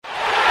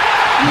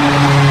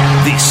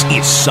This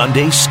is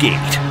Sunday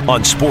Skate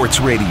on Sports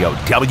Radio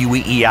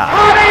WEEI.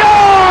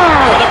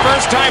 For the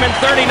first time in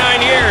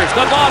 39 years,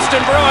 the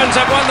Boston Bruins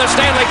have won the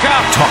Stanley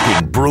Cup.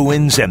 Talking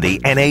Bruins and the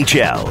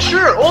NHL.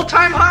 Sure,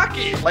 old-time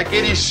hockey, like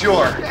Eddie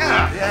Shore.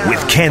 Yeah.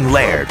 With Ken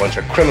Laird. Bunch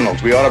of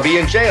criminals. We ought to be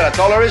in jail. That's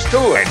all there is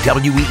to it.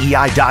 And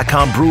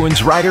WEEI.com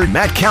Bruins writer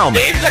Matt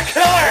Kalman. He's a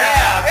killer.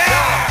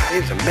 Yeah.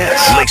 He's a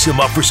mess. Lace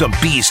him up for some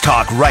Bees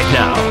talk right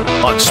now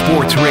on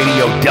Sports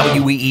Radio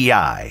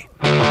WEEI.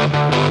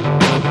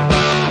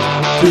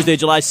 Tuesday,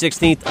 July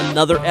 16th,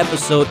 another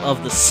episode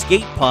of the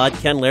Skate Pod.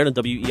 Ken Laird and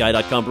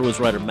WEEI.com Bruins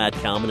writer Matt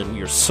Kalman, and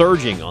we are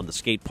surging on the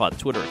Skate Pod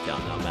Twitter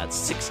account now, Matt.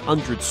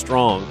 600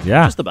 strong.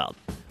 Yeah. Just about.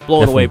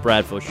 Blowing away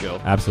Bradfo show.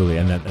 Absolutely.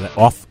 And that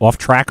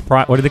off-track,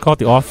 what do they call it?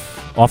 The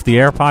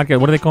off-the-air podcast?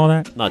 What do they call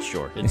that? Not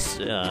sure. It's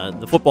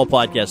the football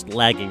podcast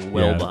lagging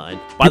well behind.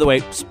 By the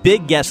way,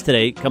 big guest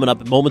today coming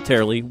up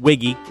momentarily.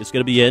 Wiggy is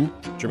going to be in.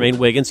 Jermaine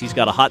Wiggins. He's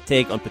got a hot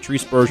take on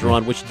Patrice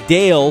Bergeron, which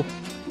Dale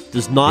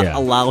does not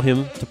allow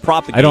him to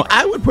propagate.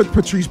 I would put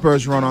Patrice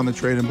Bergeron on the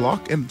trading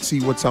block and see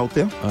what's out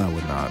there. I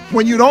would not.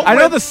 When you don't, I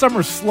know the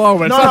summer's slow,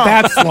 but it's not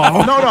that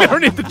slow. No. I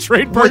don't need to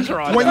trade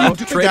Bergeron. When you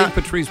do Trading that,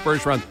 Patrice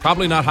Bergeron,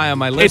 probably not high on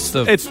my list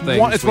of it's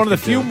things. It's one of the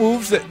few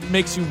moves that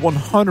makes you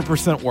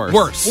 100% worse.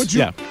 Worse. would you?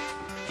 Yeah.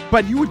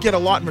 But you would get a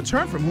lot in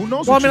return from who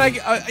knows. Well,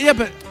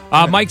 what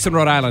but Mike's in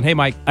Rhode Island. Hey,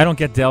 Mike. I don't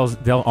get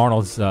Dale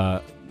Arnold's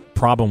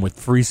problem with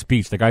free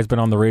speech. The guy's been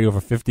on the radio for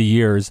 50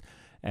 years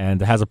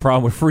and has a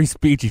problem with free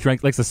speech. He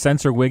likes to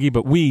censor Wiggy,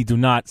 but we do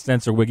not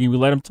censor Wiggy. We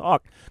let him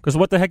talk. Because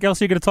what the heck else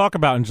are you going to talk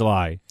about in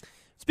July?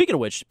 Speaking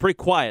of which, pretty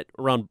quiet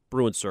around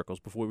Bruins circles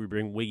before we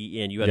bring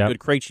Wiggy in. You had a good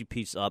Krejci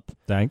piece up.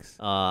 Thanks.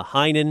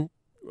 Heinen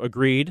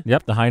agreed.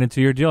 Yep, the Heinen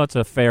 2-year deal. It's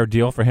a fair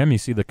deal for him. You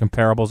see the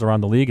comparables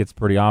around the league. It's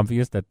pretty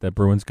obvious that the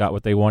Bruins got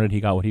what they wanted.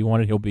 He got what he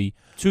wanted. He'll be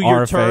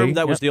 2-year RFA. term.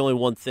 That was the only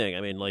one thing. I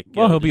mean,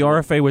 he'll be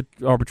RFA with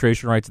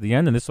arbitration rights at the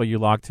end, and this way you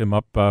locked him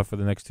up for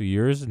the next 2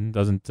 years and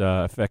doesn't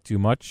affect too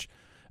much.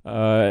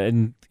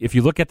 And if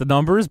you look at the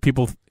numbers,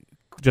 people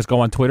just go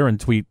on Twitter and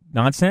tweet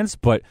nonsense,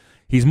 but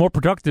he's more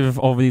productive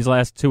over these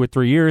last 2 or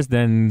 3 years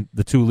than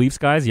the two Leafs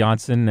guys,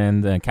 Janssen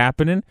and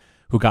Kapanen,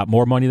 who got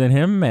more money than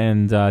him,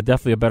 and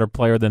definitely a better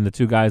player than the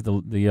two guys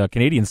the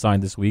Canadians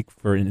signed this week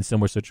for in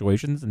similar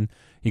situations, and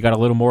he got a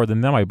little more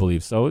than them, I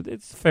believe. So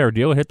it's a fair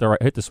deal. Hit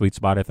the sweet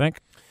spot, I think.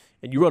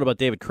 And you wrote about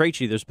David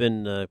Krejci. There's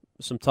been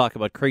some talk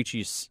about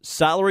Krejci's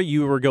salary.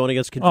 You were going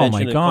against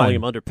convention and calling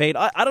him underpaid.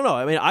 I don't know.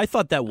 I mean, I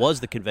thought that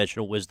was the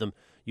conventional wisdom.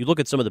 You look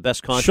at some of the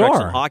best contracts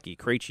in hockey,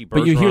 Krejci, Bergeron,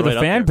 but you hear the right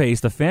fan base.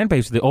 The fan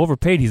base, the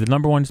overpaid. He's the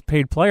number one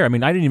paid player. I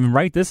mean, I didn't even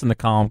write this in the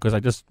column because I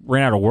just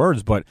ran out of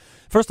words. But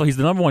first of all, he's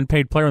the number one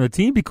paid player on the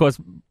team because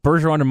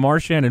Bergeron and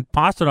Marchand and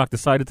Pastrnak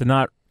decided to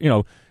not,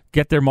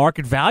 get their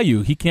market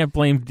value. He can't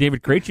blame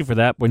David Krejci for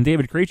that. When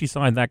David Krejci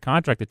signed that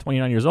contract at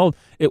 29 years old,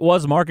 it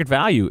was market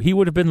value. He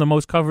would have been the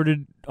most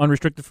coveted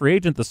unrestricted free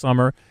agent this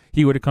summer.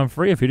 He would have come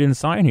free if he didn't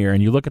sign here.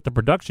 And you look at the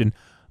production,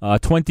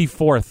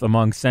 24th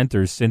among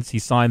centers since he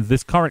signed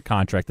this current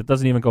contract. It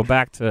doesn't even go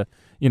back to,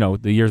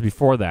 the years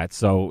before that.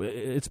 So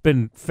it's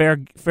been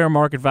fair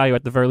market value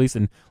at the very least.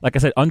 And like I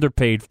said,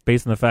 underpaid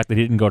based on the fact that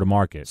he didn't go to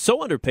market.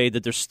 So underpaid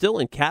that they're still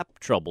in cap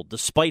trouble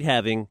despite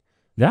having,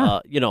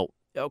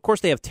 of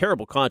course, they have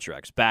terrible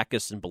contracts,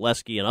 Backes and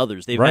Bolesky and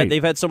others.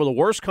 They've had some of the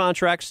worst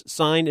contracts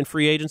signed in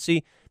free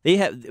agency. They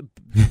have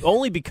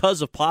only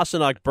because of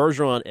Pastrnak,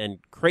 Bergeron, and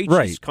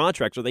Krejci's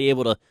contracts are they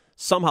able to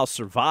somehow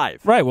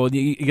survive. Right. Well,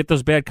 you get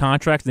those bad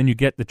contracts, then you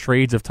get the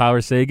trades of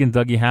Tyler Seguin,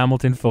 Dougie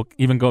Hamilton,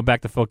 even going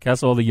back to Phil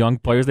Kessel, all the young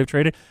players they've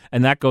traded,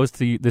 and that goes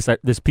to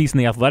this piece in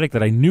The Athletic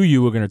that I knew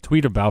you were going to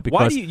tweet about because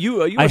why do you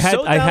were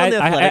so down on The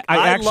Athletic.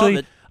 I love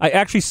it. I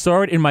actually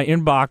saw it in my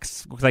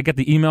inbox because I get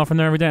the email from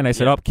them every day, and I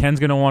said, Ken's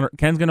gonna want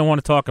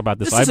to talk about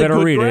this. I better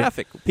read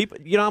graphic. it. People,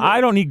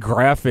 I don't need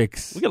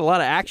graphics. We got a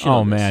lot of action.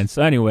 Oh man!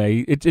 So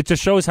anyway, it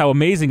just shows how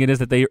amazing it is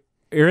that they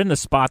are in the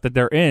spot that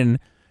they're in,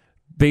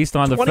 based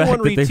on the fact that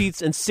 21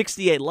 retweets and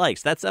 68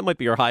 likes. That might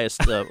be your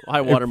highest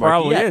high water mark.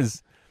 Probably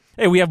is.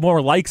 Hey, we have more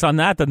likes on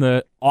that than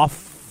the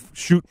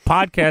Offshoot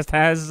podcast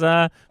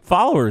has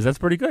followers. That's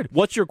pretty good.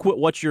 What's your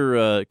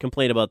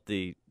complaint about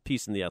the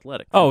piece in The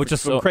Athletic? Oh,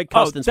 just from Craig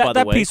Custance, by the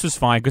that way. That piece was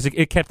fine because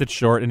it kept it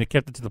short and it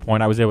kept it to the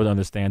point. I was able to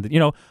understand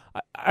it.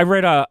 I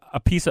read a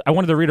piece. I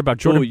wanted to read about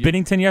Jordan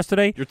Binnington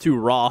yesterday. You're too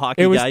raw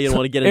hockey guy. You don't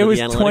want to get into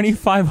the analytics. It was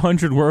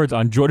 2,500 words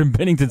on Jordan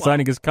Binnington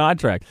signing his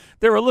contract.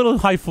 They were a little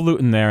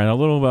highfalutin there and a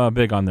little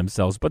big on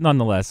themselves, but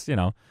nonetheless,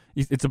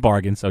 it's a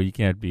bargain, so you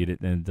can't beat it.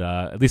 And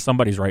at least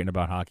somebody's writing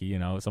about hockey.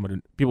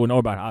 People who know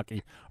about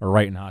hockey are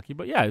writing hockey.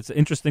 But yeah, it's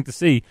interesting to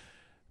see,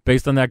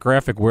 based on that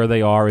graphic, where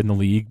they are in the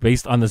league,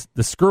 based on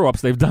the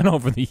screw-ups they've done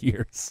over the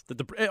years.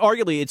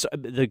 Arguably, it's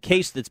the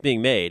case that's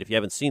being made, if you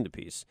haven't seen the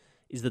piece,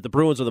 is that the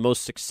Bruins are the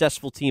most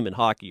successful team in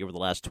hockey over the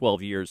last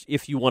 12 years,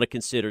 if you want to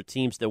consider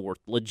teams that were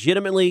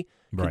legitimately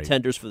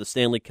contenders for the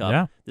Stanley Cup.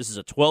 Yeah. This is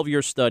a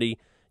 12-year study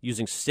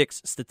using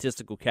 6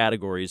 statistical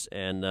categories,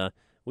 and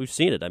we've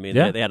seen it. I mean,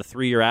 they had a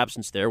 3-year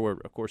absence there where,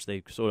 of course,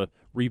 they sort of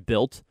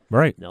rebuilt.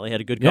 Right. Now they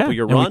had a good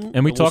couple-year run.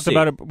 We talked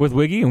about it with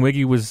Wiggy, and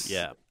Wiggy was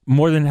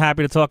more than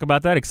happy to talk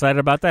about that. Excited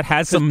about that.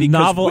 Has some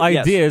novel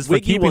ideas for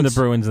keeping the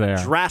Bruins there.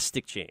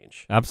 Drastic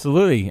change.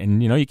 Absolutely,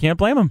 and you can't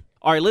blame him.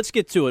 All right, let's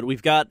get to it.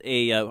 We've got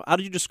a. How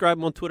did you describe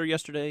him on Twitter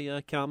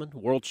yesterday, Kalman?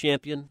 World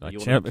champion.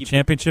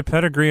 Championship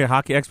pedigree. A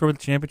hockey expert with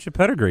championship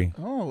pedigree.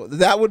 Oh,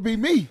 that would be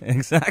me.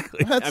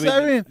 Exactly.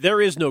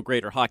 There is no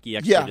greater hockey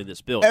expert in this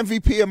building.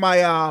 MVP of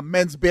my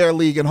men's bear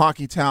league in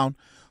Hockeytown.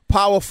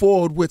 Power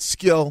forward with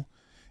skill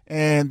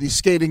and the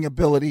skating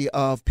ability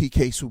of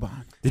PK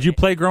Subban. Did you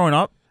play growing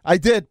up? I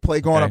did play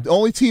growing up. The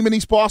only team in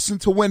East Boston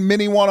to win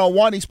Mini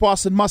 101, East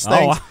Boston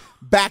Mustangs,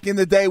 back in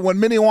the day when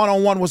Mini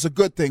 101 was a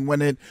good thing.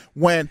 When it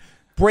went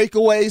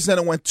breakaways, then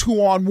it went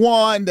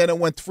 2-on-1, then it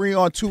went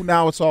 3-on-2.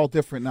 Now it's all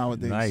different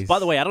nowadays. Nice. By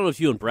the way, I don't know if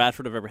you and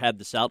Bradford have ever had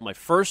this out. My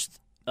first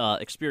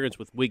experience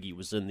with Wiggy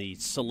was in the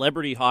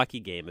celebrity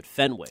hockey game at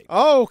Fenway.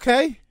 Oh,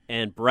 okay.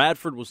 And I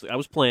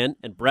was playing,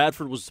 and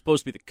Bradford was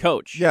supposed to be the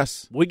coach.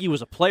 Yes. Wiggy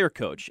was a player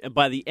coach, and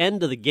by the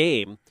end of the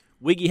game,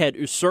 Wiggy had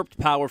usurped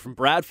power from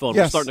Bradford and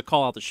was starting to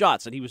call out the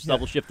shots, and he was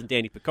double-shifting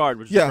Danny Picard,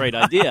 which is a great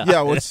idea.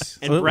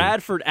 And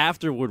Bradford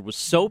afterward was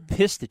so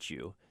pissed at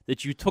you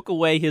that you took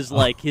away his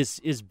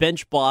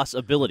bench boss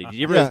ability. Did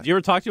you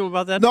ever talk to him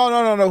about that? No.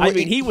 I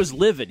mean, he was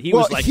livid. He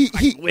was like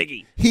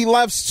Wiggy. He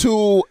loves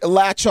to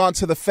latch on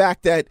to the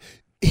fact that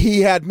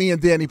he had me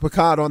and Danny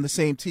Picard on the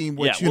same team.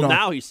 Which,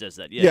 now he says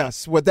that. Yeah.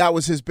 Yes, that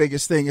was his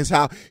biggest thing is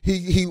how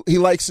he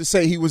likes to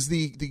say he was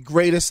the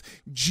greatest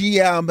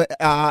GM,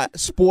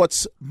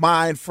 sports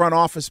mind, front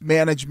office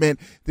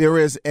management there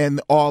is in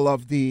all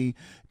of the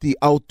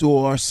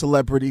outdoor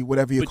celebrity,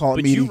 whatever you call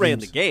it. But you ran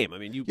the game. I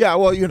mean, you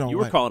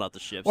were calling out the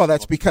shifts. Well,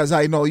 that's because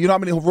I know. You know how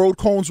many road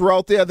cones were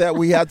out there that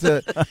we had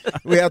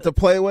to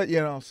play with.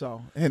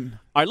 So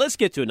all right, let's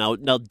get to it now.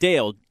 Now,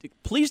 Dale,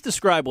 please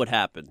describe what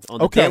happened on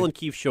the Dale and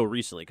Keefe show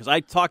recently, because I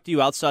talked to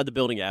you outside the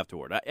building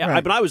afterward.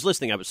 But I was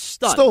listening. I was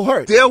stunned. Still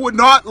hurt. Dale would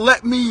not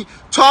let me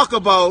talk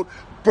about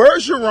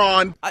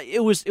Bergeron.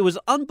 It was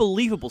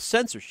unbelievable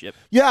censorship.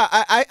 Yeah,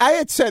 I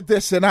had said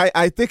this, and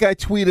I think I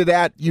tweeted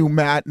at you,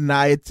 Matt, and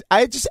I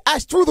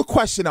threw the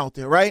question out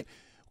there, right?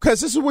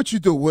 Because this is what you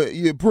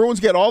do. Bruins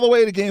get all the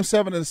way to Game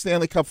 7 of the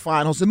Stanley Cup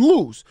Finals and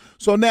lose.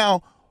 So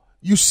now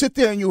you sit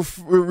there and you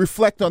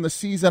reflect on the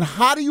season.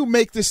 How do you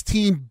make this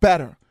team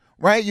better?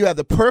 Right? You had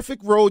the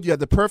perfect road. You had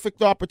the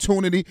perfect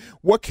opportunity.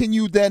 What can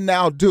you then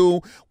now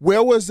do?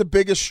 Where was the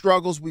biggest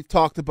struggles we've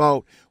talked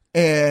about?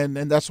 And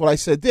that's what I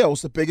said there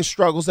was the biggest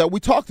struggles that we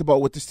talked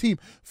about with this team,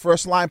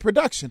 first-line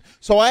production.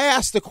 So I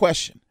asked the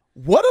question,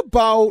 what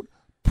about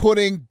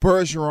putting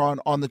Bergeron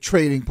on the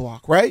trading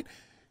block, right?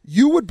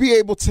 You would be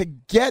able to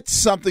get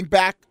something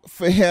back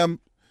for him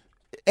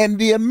and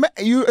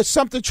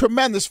something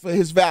tremendous for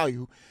his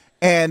value,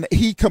 and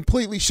he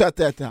completely shut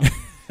that down.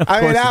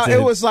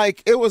 It was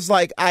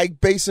like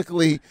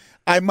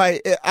I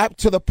might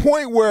to the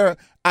point where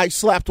I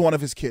slapped one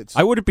of his kids.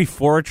 I wouldn't be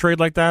for a trade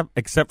like that,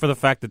 except for the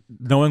fact that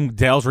knowing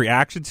Dale's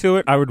reaction to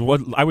it, I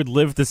would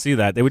live to see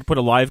that. They would put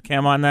a live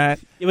cam on that.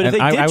 Yeah, but if they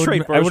did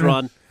trade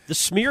Bergeron, the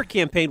smear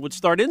campaign would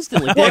start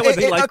instantly.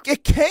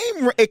 It came.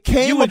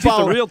 You would about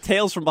get the real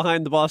tales from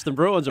behind the Boston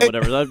Bruins or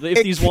whatever.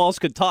 If these walls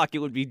could talk, it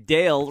would be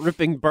Dale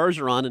ripping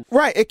Bergeron.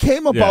 Right. It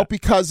came about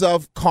because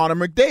of Connor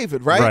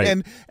McDavid,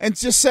 right? And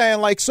just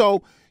saying I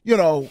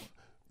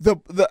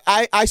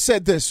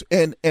said this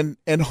in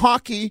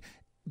hockey.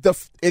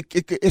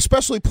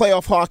 Especially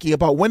playoff hockey,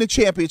 about winning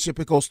championship,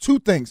 it goes two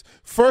things.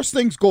 First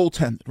thing's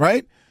goaltending,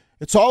 right?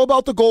 It's all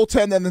about the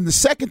goaltending, and then the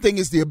second thing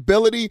is the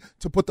ability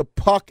to put the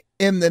puck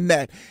in the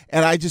net.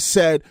 And I just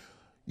said,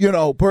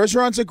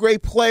 Bergeron's a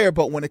great player,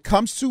 but when it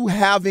comes to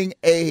having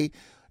a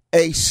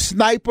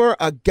sniper,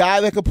 a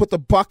guy that can put the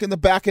puck in the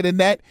back of the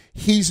net,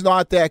 he's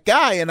not that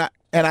guy. And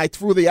I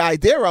threw the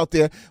idea out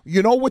there.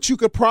 You know what you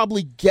could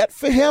probably get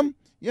for him?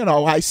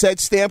 I said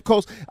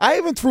Stamkos. I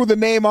even threw the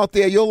name out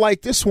there. You'll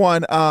like this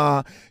one,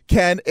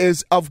 Ken,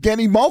 is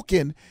Evgeny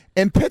Malkin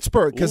in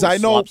Pittsburgh. Because I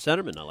know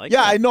sentiment. I like.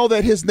 Yeah, that. I know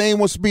that his name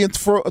was being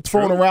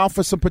thrown around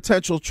for some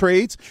potential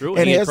trades. True.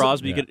 And Ian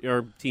Crosby get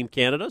your Team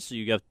Canada, so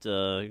you got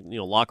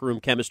locker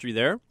room chemistry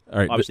there. All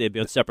right, obviously, they'd be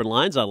on separate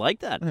lines. I like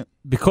that.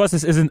 Because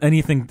this isn't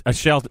anything a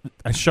show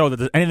that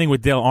there's anything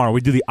with Dale Arnold.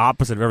 We do the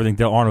opposite of everything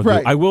Dale Arnold do.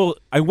 I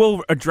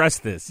will address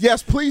this.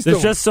 Yes, please.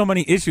 There's just so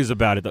many issues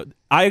about it, though.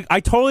 I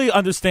totally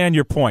understand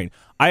your point.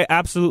 I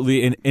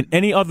absolutely in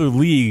any other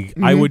league,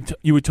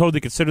 you would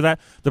totally consider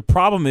that. The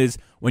problem is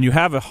when you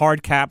have a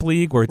hard cap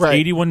league where it's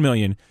 $81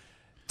 million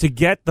to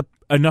get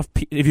enough.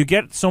 If you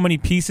get so many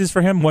pieces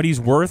for him, what he's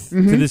worth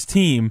to this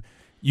team,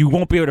 you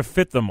won't be able to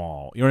fit them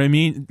all. You know what I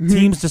mean?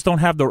 Teams just don't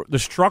have the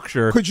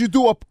structure. Could you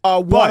do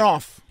a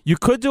one-off? You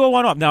could do a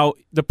one-off. Now,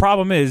 the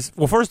problem is,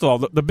 well, first of all,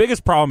 the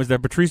biggest problem is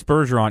that Patrice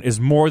Bergeron is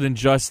more than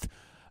just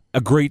a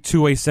great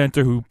two-way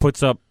center who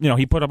puts up,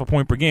 he put up a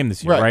point per game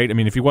this year, right? I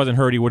mean, if he wasn't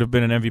hurt, he would have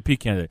been an MVP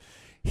candidate.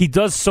 He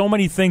does so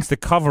many things to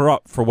cover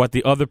up for what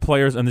the other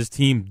players on this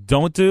team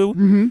don't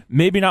do.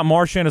 Maybe not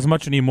Marchand as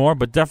much anymore,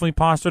 but definitely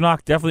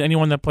Pasternak, definitely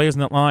anyone that plays in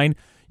that line.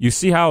 You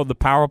see how the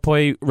power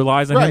play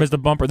relies on him as the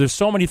bumper. There's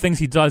so many things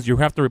he does. You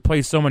have to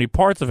replace so many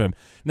parts of him.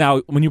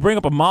 Now, when you bring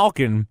up a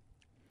Malkin,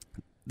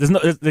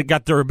 they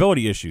got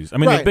durability issues. I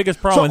mean, the biggest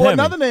problem with him.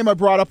 Another name I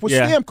brought up was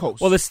Stamkos.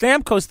 Well, the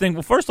Stamkos thing.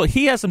 Well, first of all,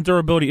 he has some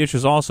durability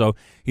issues. Also,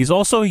 he's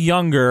also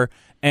younger,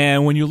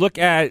 and when you look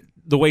at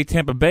the way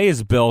Tampa Bay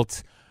is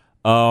built,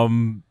 I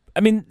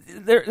mean,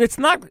 it's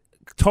not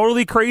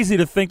totally crazy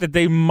to think that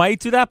they might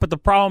do that. But the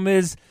problem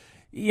is,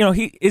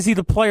 is he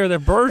the player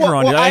that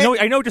Bergeron did? I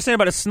know what you're saying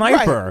about a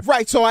sniper.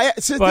 Right. So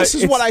this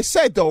is what I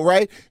said, though,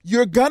 right?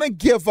 You're going to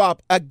give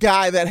up a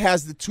guy that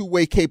has the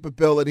two-way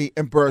capability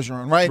in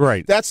Bergeron, right?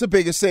 Right. That's the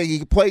biggest thing. He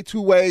can play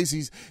two ways.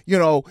 He's,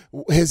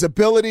 his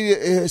ability,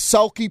 his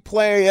sulky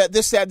player,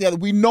 this, that, and the other.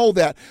 We know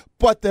that.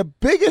 But the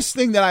biggest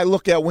thing that I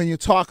look at when you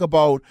talk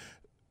about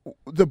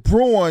the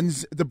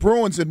Bruins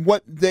and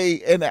what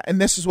they,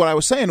 and this is what I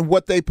was saying,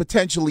 what they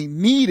potentially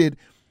needed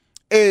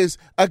is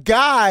a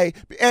guy,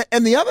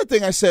 and the other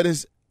thing I said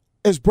is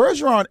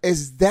Bergeron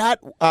is that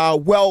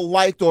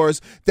well-liked or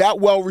is that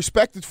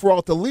well-respected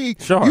throughout the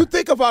league. Sure. You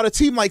think about a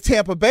team like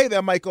Tampa Bay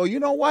that might go, you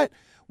know what?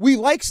 We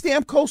like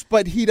Stamkos,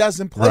 but he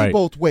doesn't play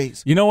both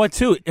ways. You know what,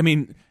 too? I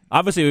mean,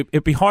 obviously,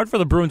 it'd be hard for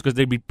the Bruins because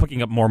they'd be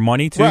picking up more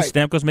money, too. Right.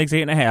 Stamkos makes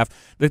 8.5.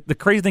 The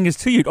crazy thing is,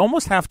 too, you'd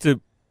almost have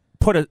to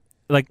put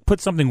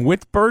something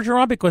with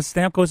Bergeron because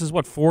Stamkos is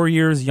 4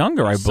 years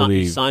younger, I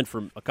believe. He signed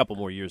for a couple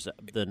more years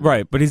than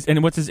right. But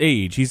what's his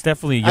age? He's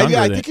definitely younger.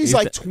 I think he's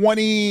like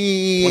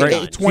 29.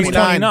 He's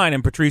 29,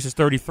 and Patrice is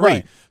 33.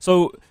 Right.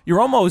 So you're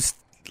almost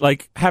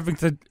like having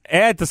to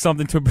add to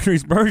something to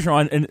Patrice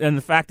Bergeron, and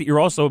the fact that you're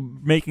also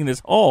making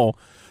this whole.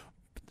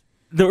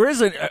 There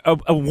is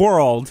a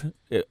world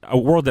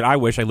that I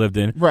wish I lived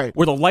in, right,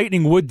 where the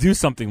Lightning would do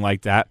something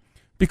like that.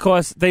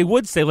 Because they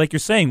would say, like you're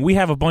saying, we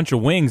have a bunch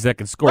of wings that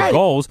can score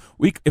goals.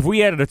 If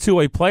we added a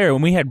two-way player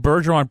and we had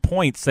Bergeron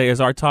Point, say,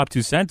 as our top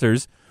two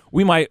centers,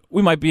 we might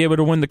be able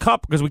to win the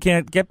cup because we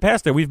can't get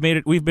past it. We've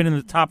been in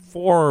the top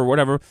 4 or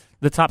whatever,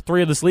 the top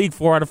 3 of this league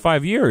 4 out of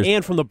 5 years.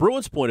 And from the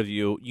Bruins' point of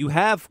view, you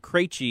have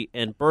Krejci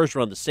and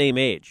Bergeron the same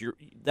age.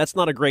 That's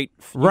not a great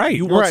right.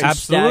 You want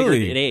absolutely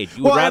staggered in age.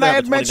 You well, would and rather I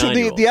have had mentioned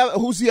the other.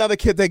 Who's the other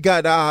kid they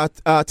got?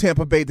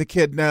 Tampa Bay, the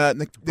kid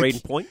Braden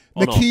Point,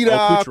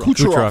 Nikita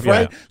Kucherov,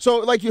 right? Yeah. So,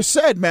 like you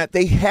said, Matt,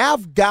 they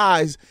have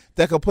guys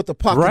that can put the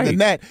puck in the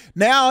net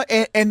now.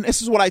 And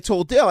this is what I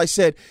told Dale. I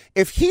said,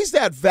 if he's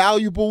that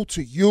valuable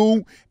to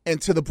you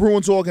and to the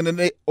Bruins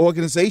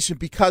organization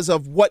because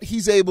of what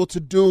he's able to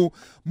do,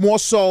 more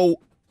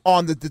so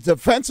on the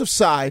defensive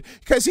side,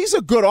 because he's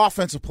a good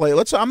offensive player.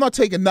 I'm not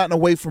taking nothing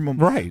away from him,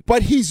 right?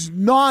 But he's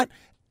not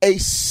a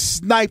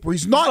sniper.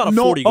 He's not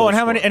and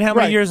how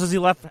many years does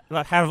he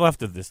have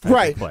left of this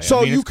type of play?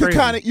 So you could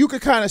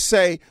kind of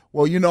say,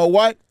 well, you know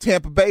what?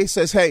 Tampa Bay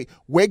says, hey,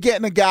 we're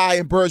getting a guy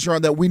in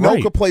Bergeron that we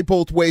know could play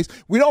both ways.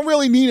 We don't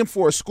really need him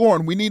for a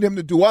scoring. We need him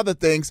to do other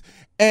things.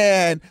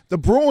 And the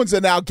Bruins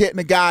are now getting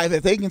a guy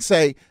that they can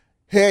say,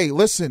 hey,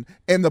 listen,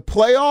 in the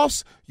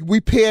playoffs, we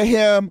pair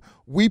him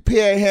with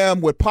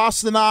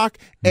Pastrnak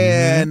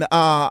and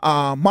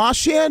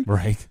Marchand.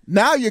 Right.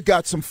 Now you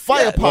got some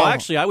firepower. Yeah, well,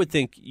 actually, I would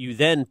think you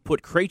then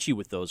put Krejci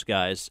with those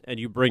guys, and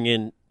you bring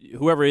in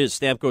whoever it is,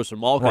 Stamkos or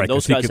Malkin. Right,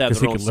 those guys have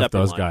their own separate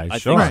those line. guys. I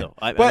Sure. think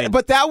so.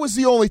 But that was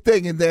the only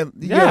thing, and then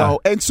you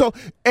know, and so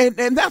and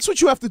that's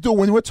what you have to do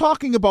when we're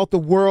talking about the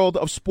world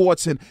of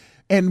sports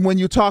and when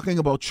you're talking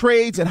about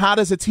trades and how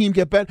does a team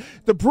get better,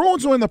 the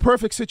Bruins are in the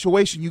perfect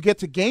situation. You get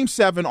to Game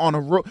 7 on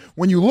a road.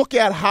 When you look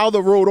at how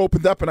the road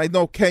opened up, and I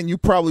know, Ken, you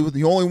probably were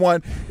the only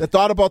one that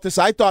thought about this.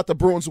 I thought the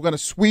Bruins were going to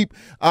sweep.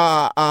 They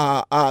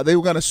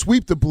were going to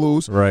sweep the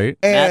Blues. Right.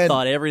 And Matt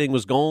thought everything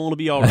was going to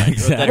be all right.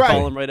 Exactly. That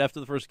call him right after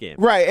the first game.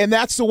 Right, and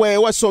that's the way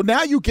it was. So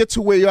now you get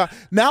to where you are.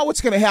 Now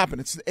what's going to happen?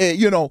 It's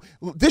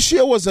last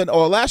year was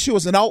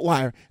an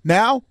outlier.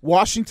 Now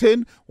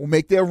Washington will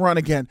make their run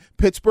again.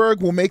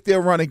 Pittsburgh will make their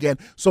run again.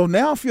 So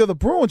now if you're the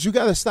Bruins, you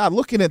got to start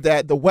looking at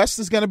that. The West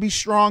is going to be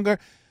stronger.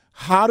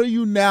 How do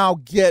you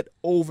now get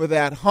over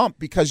that hump?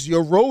 Because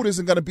your road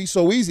isn't going to be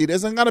so easy. It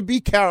isn't going to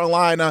be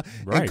Carolina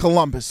and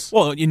Columbus.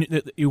 Well,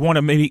 you want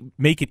to maybe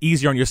make it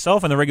easier on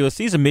yourself in the regular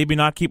season. Maybe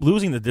not keep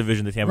losing the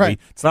division to Tampa Bay.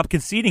 Stop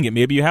conceding it.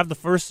 Maybe you have the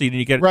first seed and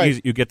you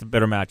get the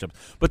better matchups.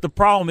 But the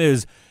problem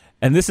is,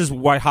 and this is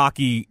why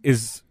hockey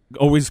is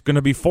always going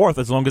to be fourth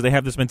as long as they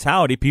have this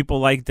mentality, people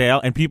like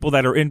Dale and people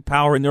that are in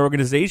power in their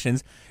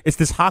organizations, it's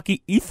this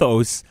hockey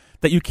ethos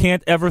that you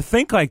can't ever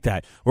think like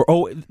that.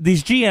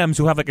 These GMs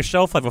who have like a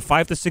shelf life of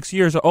 5 to 6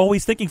 years are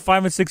always thinking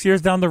 5 and 6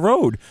 years down the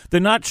road. They're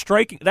not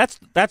striking.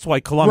 That's why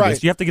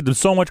Columbus, you have to give them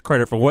so much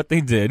credit for what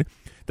they did.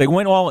 They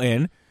went all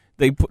in.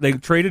 They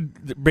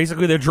traded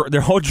basically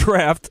their whole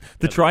draft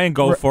to try and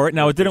go for it.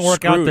 Now it didn't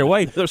work out their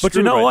way, but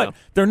you know what? Now.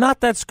 They're not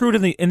that screwed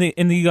in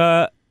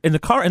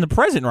the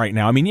present right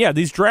now. I mean,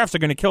 these drafts are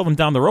going to kill them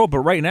down the road, but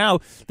right now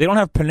they don't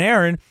have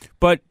Panarin,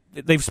 but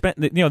they've spent,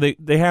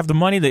 they have the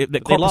money. They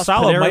lost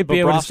Panarin, might be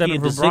able to step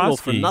in for Bobrovsky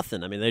for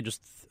nothing. I mean, they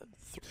just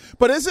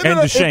But isn't and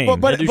it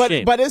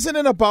Duchesne. but isn't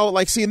it about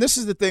like and this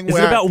is the thing where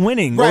is it about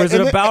winning or is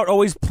it about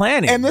always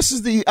planning? And this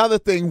is the other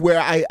thing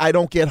where I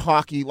don't get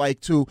hockey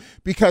too,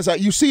 because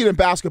you see it in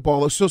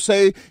basketball. So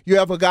say you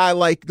have a guy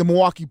like the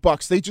Milwaukee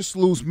Bucks, they just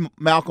lose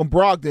Malcolm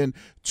Brogdon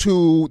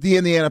to the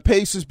Indiana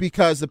Pacers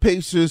because the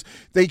Pacers,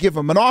 they give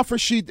him an offer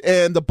sheet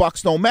and the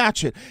Bucks don't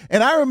match it.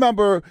 And I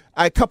remember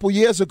a couple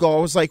years ago,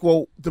 I was like,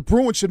 well, the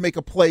Bruins should make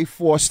a play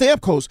for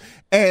Stamkos.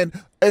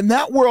 And in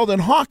that world in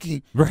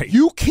hockey,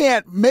 you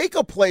can't make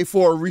a play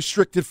for a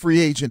restricted free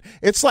agent.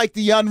 It's like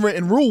the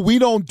unwritten rule. We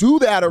don't do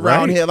that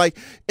around here.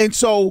 And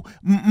so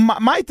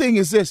my thing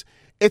is this.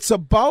 It's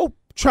about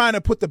trying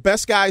to put the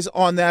best guys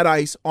on that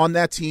ice, on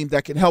that team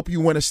that can help you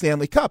win a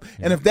Stanley Cup.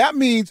 Yeah. And if that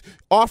means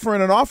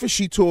offering an offer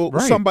sheet to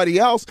somebody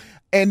else,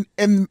 and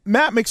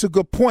Matt makes a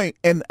good point,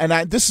 and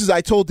I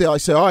told Dale, I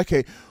said,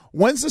 okay,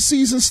 when's the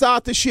season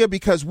start this year?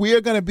 Because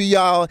we're going to be,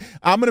 I'm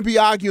going to be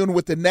arguing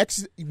with you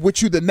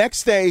the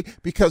next day,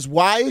 because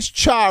why is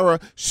Chara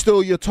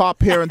still your top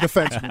pair and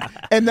defenseman?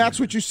 And that's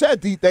what you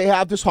said. They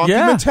have this hockey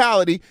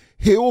mentality.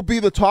 He will be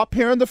the top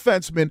pair and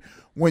defenseman.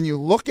 When you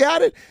look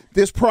at it,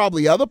 there's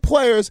probably other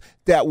players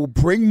that will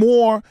bring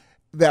more,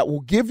 that will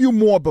give you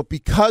more, but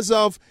because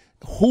of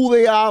who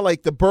they are,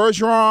 like the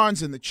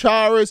Bergerons and the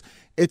Charas,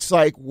 it's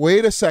like,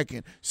 wait a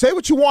second. Say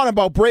what you want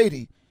about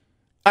Brady.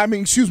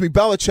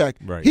 Belichick.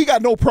 Right. He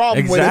got no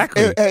problem with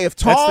it. If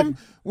Tom,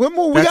 we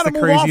got to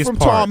move on from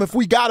Tom. If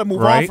we got to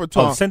move on from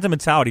Tom.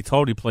 Sentimentality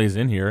totally plays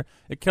in here.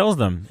 It kills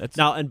them.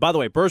 Now, and by the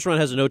way, Bergeron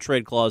has a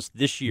no-trade clause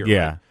this year.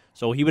 Yeah. Right?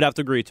 So he would have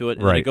to agree to it,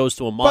 and then it goes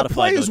to a modified But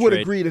players no would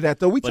trade. agree to that,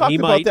 though. We talked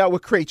about that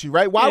with Krejci,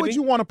 right? Why would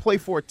you want to play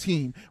for a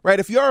team, right?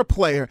 If you're a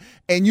player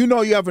and you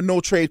know you have a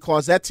no-trade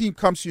clause, that team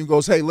comes to you and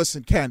goes, hey,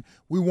 listen, Ken,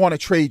 we want to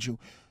trade you.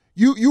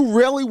 You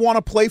really want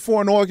to play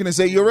for an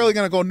organization? You're really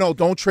going to go, no,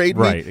 don't trade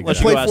me. Right,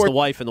 unless you ask the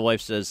wife, and the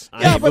wife says,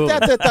 but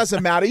that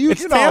doesn't matter.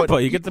 It's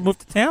Tampa. You get to move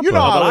to Tampa. You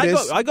know how it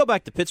is. I go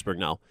back to Pittsburgh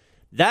now.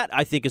 That,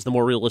 I think, is the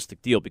more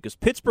realistic deal, because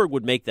Pittsburgh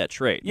would make that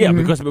trade. Yeah,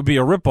 because it would be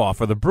a ripoff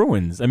for the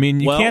Bruins. I mean,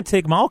 you can't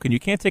take Malkin. You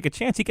can't take a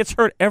chance. He gets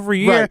hurt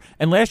every year,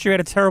 and last year had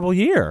a terrible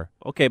year.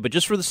 Okay, but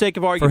just for the sake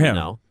of argument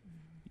now,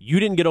 you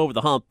didn't get over the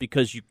hump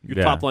because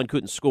your top line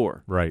couldn't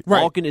score. Right.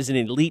 Malkin is an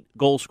elite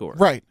goal scorer.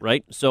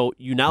 Right. So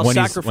you now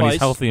sacrifice. When he's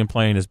healthy and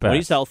playing his best. When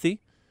he's healthy.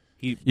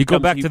 You go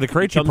back to the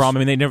Krejci problem.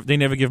 I mean, they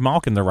never give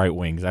Malkin the right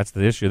wings. That's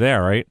the issue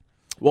there, right?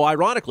 Well,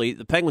 ironically,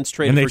 the Penguins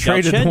traded for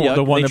Galchenyuk.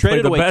 the one they that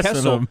traded played the away best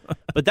Kessel, of them.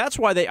 But that's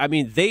why they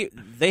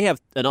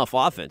have enough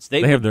offense.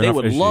 They have would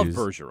enough love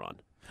issues. Bergeron.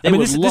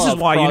 This is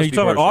why you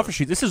talk about Bergeron. offer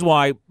sheet. This is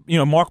why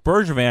Mark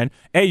Bergevin.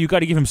 You got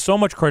to give him so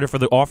much credit for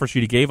the offer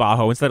sheet he gave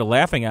Aho instead of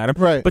laughing at him.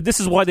 Right. But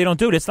this is why they don't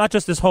do it. It's not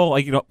just this whole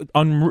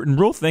unwritten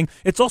rule thing.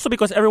 It's also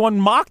because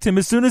everyone mocked him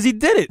as soon as he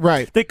did it.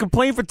 Right. They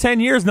complain for 10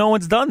 years no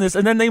one's done this,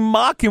 and then they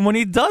mock him when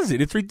he does it.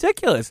 It's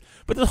ridiculous.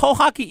 But the whole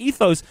hockey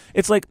ethos,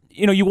 it's like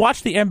you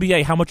watch the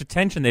NBA, how much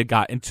attention they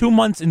got in 2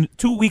 months, in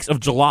 2 weeks of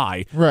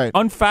July. Right.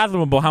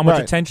 Unfathomable how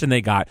much attention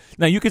they got.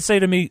 Now you could say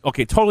to me,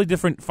 okay, totally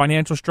different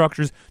financial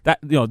structures. That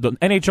the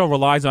NHL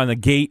relies on the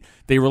gate.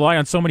 They rely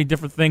on so many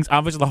different things.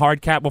 Obviously, the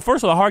hard cap. Well,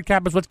 first of all, the hard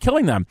cap is what's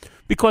killing them,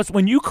 because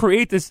when you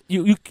create this,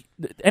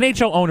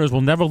 NHL owners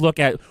will never look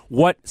at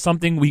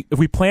if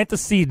we plant the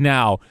seed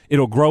now,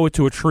 it'll grow it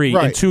to a tree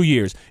in 2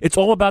 years. It's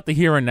all about the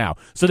here and now.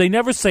 So they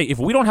never say, if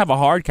we don't have a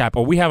hard cap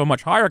or we have a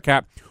much higher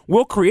cap,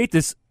 we'll create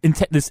this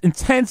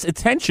intense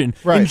attention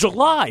in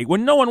July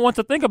when no one wants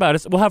to think about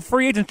it. We'll have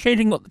free agents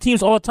changing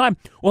teams all the time.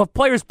 We'll have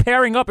players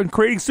pairing up and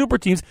creating super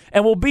teams,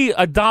 and we'll be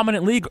a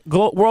dominant league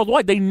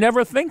worldwide. They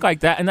never think like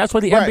that, and that's why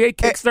the NBA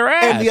kicks their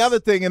ass. And the other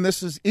thing, and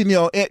this is,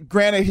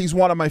 granted, he's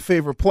one of my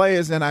favorite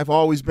players, and I've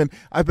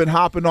been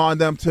hopping on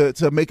them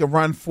to make a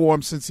run for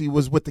him since he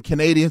was with the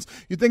Canadians.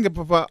 You think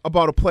about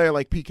a player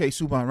like PK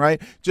Subban,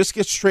 right? Just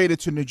gets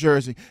traded to New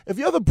Jersey. If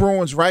you're the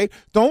Bruins, right,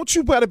 don't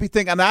you better be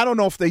thinking, and I don't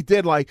know if they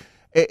did,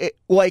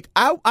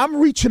 I'm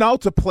reaching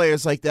out to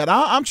players like that.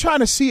 I'm trying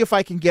to see if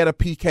I can get a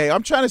PK.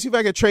 I'm trying to see if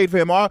I can trade for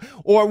him.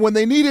 Or when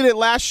they needed it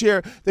last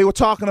year, they were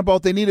talking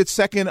about they needed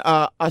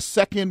a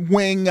second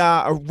wing,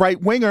 a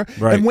right winger,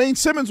 and Wayne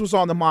Simmons was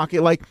on the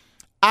market.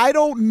 I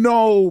don't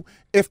know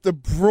if the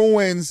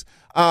Bruins.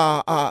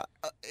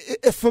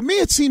 For me,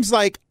 it seems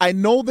like I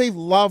know they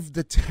love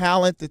the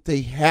talent that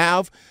they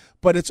have,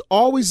 but it's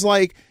always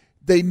like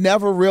they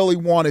never really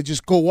want to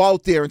just go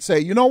out there and say,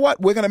 you know what,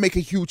 we're going to make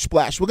a huge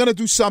splash. We're going to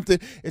do something.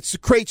 It's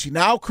Krejci.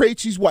 Now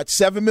Krejci's,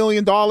 $7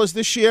 million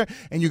this year,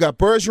 and you got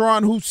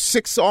Bergeron,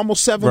 who's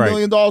almost $7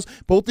 million.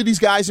 Both of these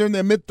guys are in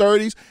their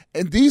mid-30s,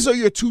 and these are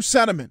your two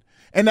centermen.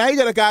 And now you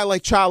got a guy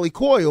like Charlie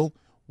Coyle.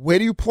 Where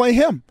do you play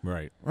him?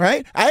 Right.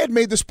 I had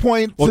made this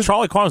point. Well,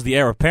 Charlie Coyle's the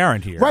heir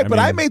apparent here. Right,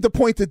 I made the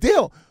point to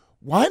Dale.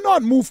 Why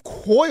not move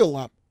Coyle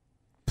up,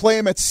 play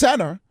him at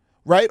center,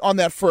 right, on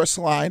that first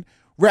line,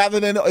 rather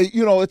than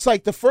it's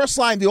like the first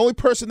line. The only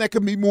person that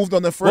can be moved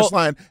on the first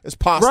line is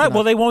Pastrnak. Right.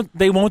 Well,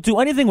 they won't do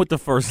anything with the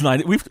first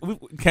line.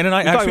 Ken and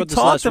I actually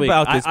talked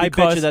about this. I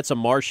bet you that's a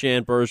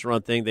Marchand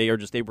Bergeron thing. They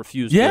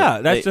refuse.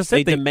 Yeah, that's just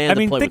it. They demand.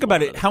 Think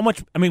about it. How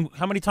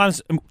many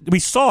times we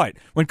saw it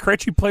when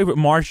Krejci played with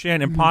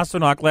Marchand and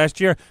Pastrnak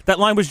last year? That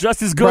line was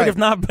just as good, if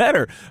not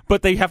better.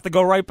 But they have to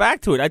go right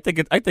back to it. I think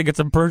it's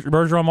a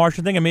Bergeron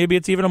Marchand thing, and maybe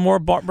it's even a more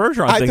Bergeron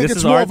thing. I think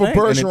it's more of a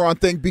Bergeron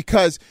thing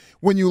because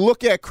when you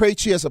look at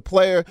Krejci as a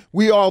player,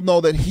 we all know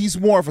that he's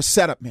more of a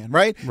setup man,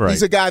 right?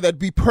 He's a guy that'd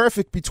be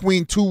perfect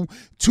between two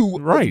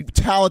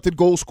talented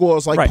goal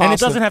scorers like Pasta. And it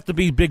doesn't have to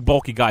be big,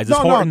 bulky guys. This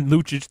Horton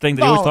Lucic thing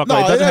that he always talk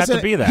about, it doesn't have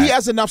to be that. He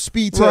has enough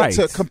speed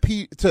to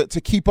compete,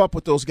 to keep up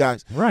with those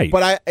guys. Right.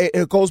 But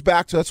it goes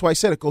back to, that's why I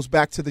said it goes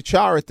back to the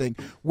Chara thing,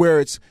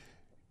 where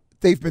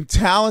they've been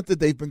talented,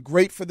 they've been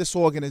great for this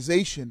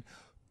organization,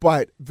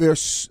 but they're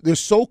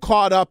so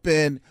caught up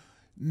in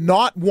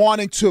not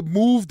wanting to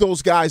move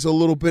those guys a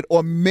little bit,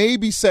 or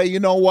maybe say, you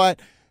know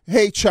what,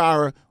 hey,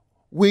 Chara,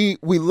 we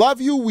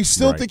love you. We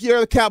still think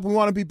you're the cap. We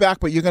want to be back,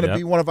 but you're going to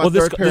be one of our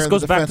third pair. This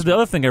goes back to the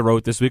other thing I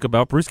wrote this week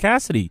about Bruce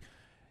Cassidy.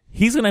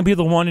 He's going to be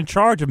the one in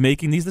charge of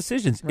making these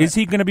decisions. Right. Is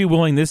he going to be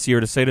willing this year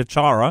to say to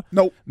Chara,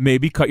 nope,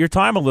 maybe cut your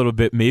time a little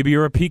bit. Maybe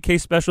you're a PK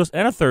specialist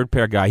and a third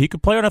pair guy. He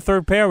could play on a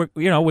third pair, with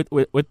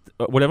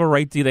whatever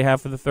right D they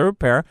have for the third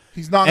pair.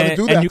 He's not going to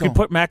do that. And you can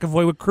put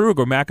McAvoy with Krug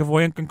or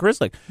McAvoy and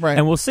Grzelcyk. Right.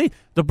 And we'll see.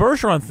 The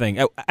Bergeron thing,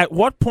 at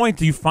what point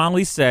do you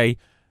finally say,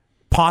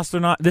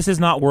 Pastrnak, this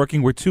is not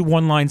working. We're too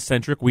one-line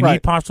centric. We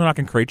need Pastrnak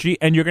and Krejci,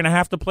 and you're going to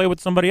have to play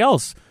with somebody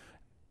else.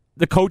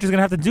 The coach is going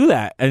to have to do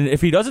that, and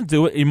if he doesn't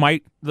do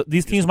it,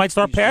 these teams might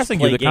start passing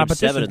you. The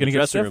competition is going to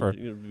get stiffer.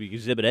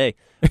 Exhibit A,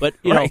 but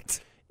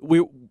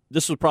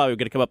this was probably going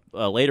to come up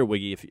later,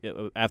 Wiggy,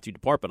 after you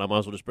depart. But I might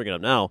as well just bring it up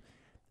now.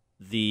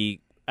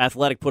 The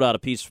Athletic put out a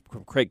piece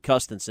from Craig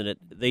Custance in it.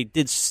 They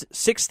did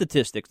 6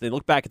 statistics. They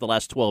look back at the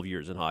last 12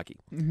 years in hockey,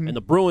 and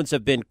the Bruins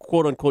have been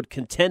quote unquote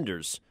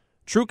contenders,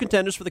 true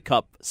contenders for the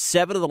Cup,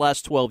 7 of the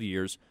last 12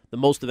 years, the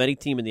most of any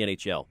team in the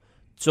NHL.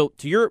 So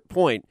to your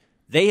point,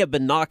 they have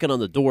been knocking on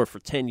the door for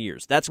 10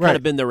 years. That's kind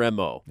of been their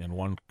MO.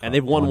 And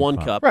they've won one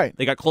cup. Right.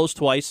 They got close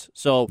twice,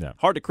 so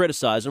hard to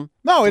criticize them.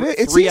 No,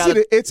 it's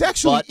easy. It's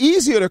actually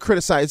easier to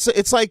criticize.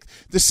 It's like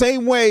the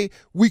same way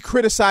we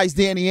criticize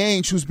Danny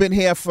Ainge, who's been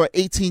here for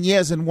 18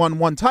 years and won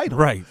one title.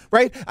 Right.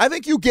 Right? I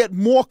think you get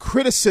more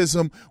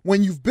criticism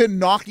when you've been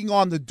knocking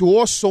on the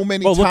door so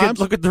many times.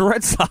 Look at the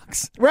Red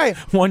Sox. Right.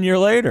 1 year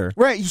later.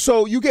 Right.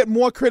 So you get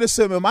more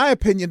criticism, in my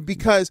opinion,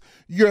 because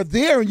you're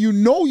there and you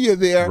know you're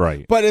there.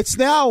 Right. But it's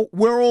now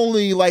we're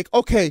only like,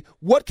 okay,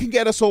 what can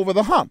get us over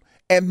the hump?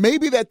 And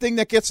maybe that thing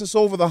that gets us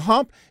over the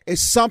hump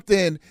is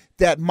something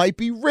that might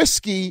be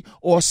risky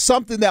or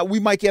something that we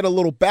might get a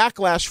little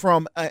backlash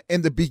from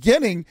in the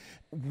beginning,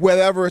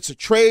 whether it's a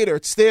trade or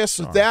it's this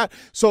or that.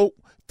 So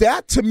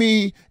that, to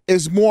me,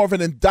 is more of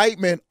an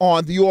indictment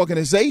on the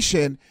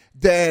organization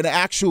than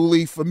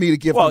actually for me to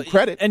give them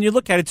credit. And you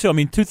look at it, too. I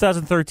mean,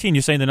 2013,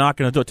 you're saying they're not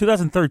going to do it.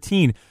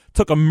 2013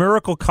 took a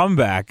miracle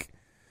comeback.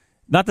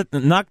 Not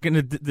going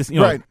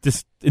to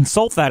just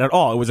insult that at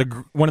all. It was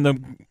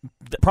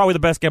probably the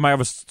best game I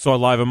ever saw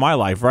live in my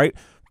life, right?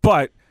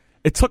 But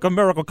it took a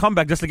miracle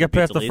comeback just to get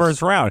past the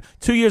first round.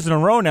 2 years in a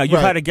row now,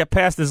 you've had to get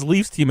past this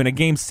Leafs team in a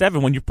Game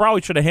 7 when you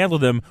probably should have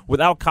handled them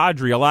without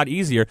Kadri a lot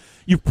easier.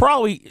 You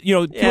probably,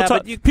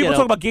 people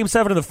talk about Game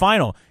 7 in the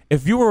final.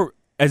 If you were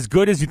as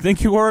good as you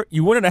think you were,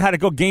 you wouldn't have had to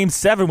go Game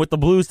 7 with the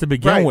Blues to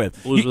begin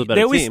with. Blues were the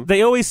better team.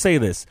 They always say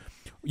this.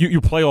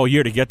 You play all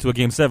year to get to a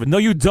Game 7. No,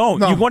 you don't.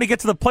 No. You want to get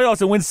to the playoffs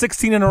and win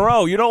 16 in a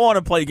row. You don't want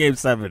to play Game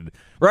 7,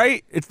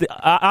 right? It's the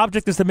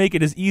object is to make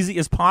it as easy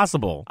as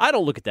possible. I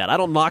don't look at that. I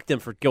don't knock them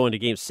for going to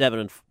Game 7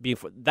 and being.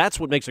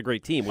 That's what makes a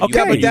great team.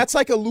 Okay, but that's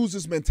like a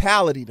loser's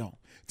mentality, though.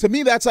 To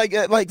me, that's like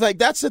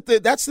that's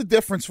the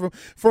difference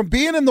from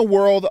being in the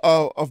world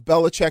of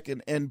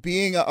Belichick and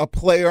being a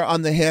player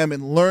under him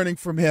and learning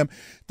from him.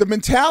 The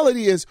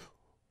mentality is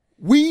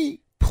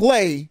we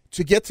play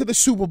to get to the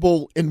Super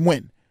Bowl and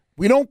win.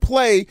 We don't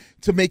play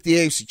to make the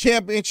AFC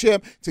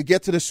Championship, to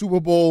get to the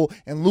Super Bowl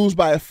and lose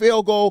by a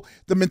field goal.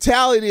 The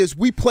mentality is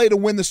we play to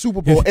win the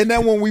Super Bowl. And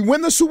then when we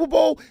win the Super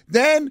Bowl,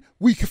 then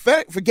we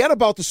forget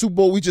about the Super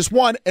Bowl we just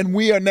won, and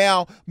we are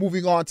now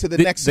moving on to the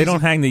next season. They don't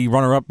hang the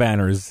runner-up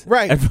banners.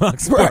 Right.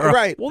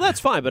 Right. Well,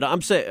 that's fine, but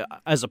I'm saying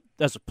as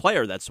a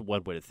player, that's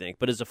one way to think.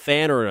 But as a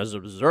fan or as an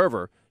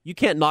observer, you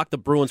can't knock the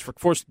Bruins for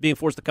being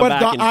forced to come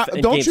back in Game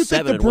 7. Don't you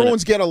think the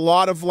Bruins get a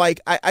lot of, I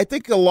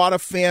think a lot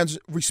of fans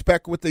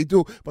respect what they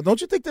do, but don't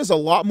you think there's a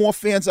lot more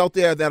fans out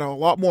there that are a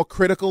lot more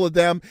critical of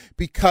them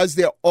because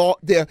they're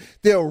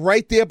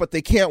right there, but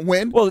they can't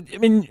win? Well, I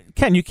mean,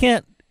 Ken, you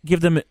can't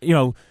give them,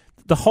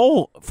 the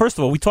whole, first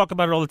of all, we talk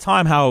about it all the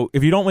time, how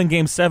if you don't win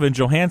Game 7,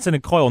 Johansson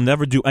and Coyle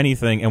never do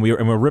anything, and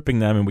we're ripping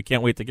them, and we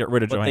can't wait to get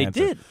rid of Johansson. But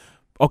they did.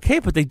 Okay,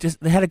 but they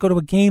had to go to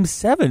a Game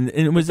 7,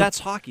 and that's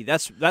hockey.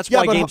 That's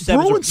why Game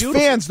 7 Bruins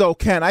fans, though,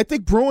 Ken, I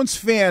think Bruins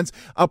fans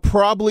are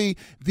probably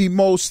the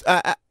most.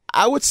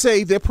 I would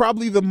say they're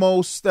probably the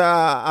most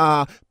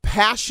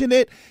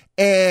passionate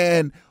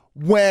and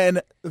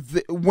when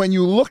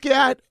you look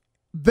at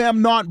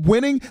them not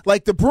winning,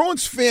 like the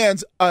Bruins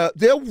fans,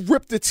 they'll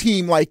rip the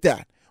team like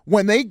that.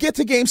 When they get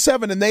to Game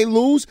 7 and they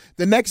lose,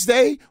 the next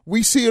day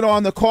we see it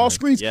on the call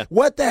screens. Yeah.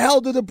 What the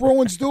hell did the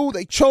Bruins do?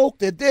 They choked,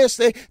 they this,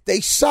 they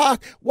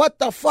suck. What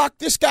the fuck?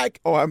 This guy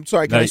 – oh, I'm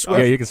sorry. Can I swear?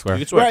 Yeah, you can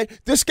swear. Right?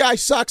 This guy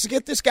sucks.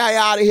 Get this guy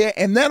out of here.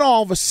 And then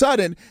all of a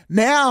sudden,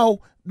 now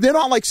 – they're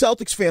not like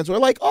Celtics fans. We're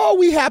like, oh,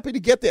 we happy to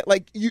get there.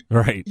 Like you've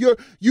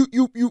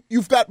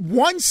got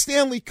one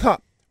Stanley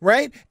Cup,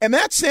 right? And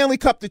that Stanley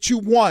Cup that you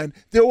won,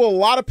 there were a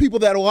lot of people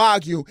that will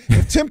argue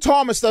if Tim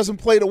Thomas doesn't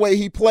play the way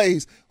he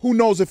plays, who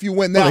knows if you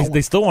win that one.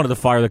 They still wanted to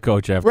fire the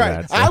coach after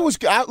right. that. So. I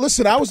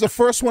was the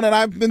first one, and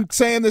I've been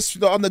saying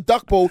this on the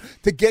duck boat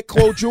to get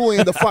Claude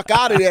Julien the fuck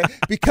out of there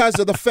because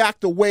of the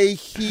fact the way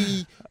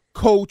he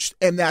coached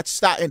and that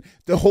style and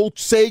the whole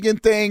Sagan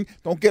thing.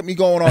 Don't get me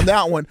going on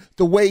that one.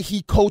 The way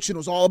he coached, it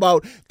was all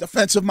about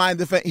defensive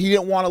mind. He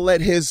didn't want to let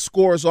his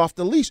scores off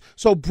the leash.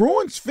 So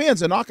Bruins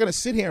fans are not going to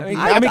sit here. And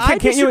I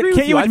disagree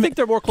with you. I think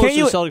they're more close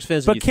to the Celtics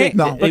fans than you think.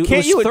 No, it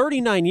was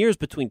 39 years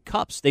between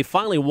cups. They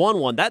finally won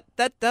one.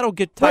 That'll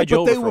get tied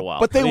over for a while.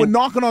 But they were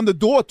knocking on the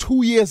door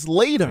 2 years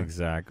later.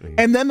 Exactly.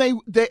 And then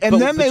you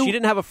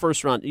didn't have a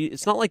first round.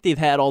 It's not like they've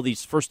had all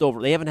these first over.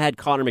 They haven't had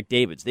Connor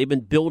McDavid's. They've been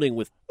building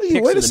with picks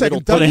in the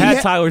middle. But they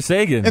had Tyler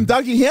Sagan and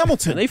Dougie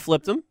Hamilton. And they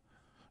flipped him.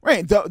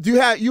 Right. You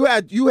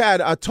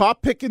had a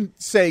top pick in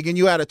Sagan.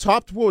 You had a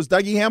top, what was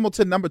Dougie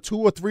Hamilton, number 2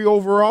 or 3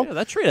 overall? Yeah,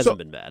 that trade hasn't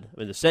been bad. I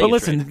mean, the Sagan but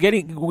listen,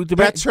 trade.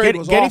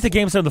 getting to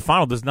Game 7 of the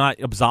final does not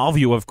absolve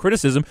you of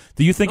criticism.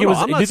 Do you think it was?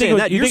 I'm not saying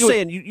that.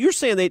 You're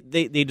saying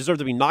they deserve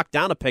to be knocked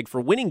down a peg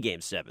for winning Game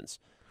 7s.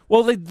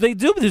 Well, they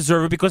do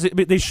deserve it because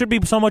they should be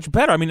so much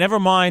better. I mean, never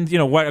mind,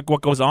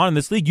 what goes on in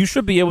this league. You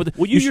should be able to.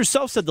 Well, you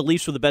yourself said the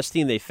Leafs were the best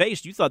team they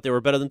faced. You thought they were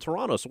better than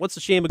Toronto. So what's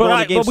the shame of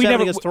going to Game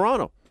 7 against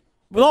Toronto?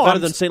 Well, better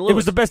than St. Louis. It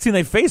was the best team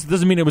they faced. It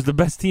doesn't mean it was the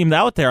best team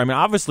out there. I mean,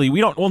 obviously,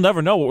 we'll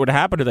never know what would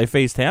happen if they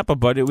faced Tampa.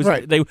 But it was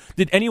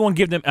did anyone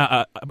give them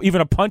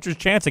even a puncher's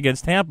chance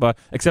against Tampa,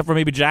 except for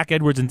maybe Jack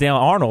Edwards and Dale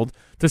Arnold,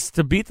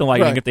 to beat the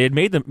Lightning if they had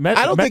made them?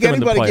 I don't think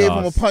anybody gave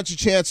them a puncher's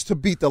chance to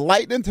beat the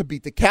Lightning, to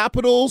beat the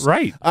Capitals.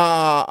 Right.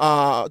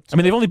 I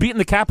mean, they've only beaten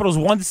the Capitals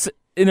once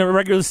in a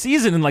regular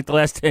season in like the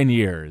last 10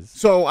 years.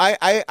 So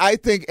I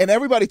think, and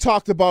everybody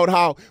talked about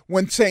how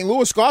when St.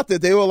 Louis got there,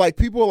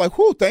 people were like,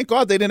 whew, thank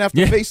God they didn't have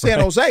to face San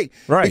Jose.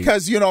 Right.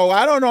 Because,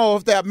 I don't know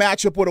if that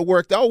matchup would have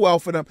worked out well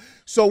for them.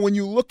 So when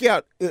you look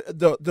at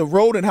the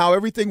road and how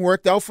everything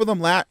worked out for them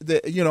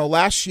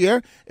last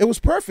year, it was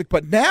perfect.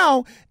 But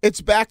now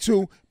it's back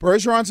to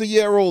Bergeron's a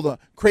year older,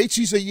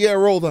 Krejci's a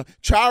year older,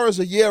 Chara's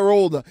a year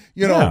older.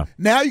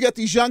 Now you got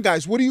these young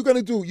guys. What are you going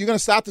to do? You're going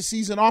to start the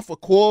season off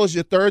with Cole as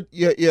your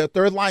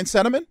third line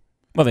centerman?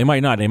 Well, they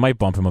might not. They might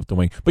bump him up the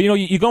wing. But,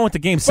 you go into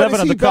Game 7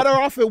 of the Cup. Is he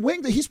better off at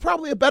wing? He's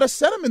probably a better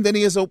centerman than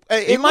he is.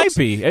 It might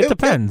be. It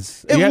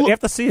depends. You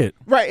have to see it.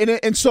 Right.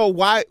 And so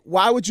why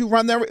would you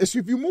run there? If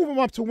you move him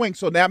up to wing,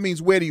 so that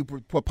means where do you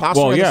put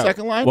Pasta in the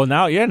second line? Well,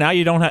 now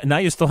you don't have. Now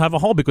you still have a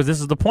hole because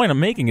this is the point I'm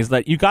making is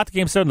that you got to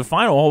Game 7 of the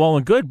final all well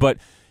and good, but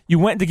you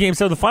went into Game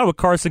 7 of the final with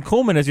Carson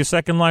Kuhlman as your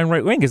second line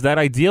right wing. Is that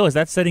ideal? Is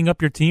that setting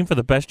up your team for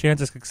the best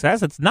chance of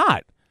success? It's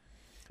not.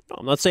 No,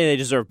 I'm not saying they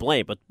deserve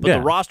blame, but the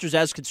rosters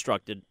as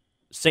constructed,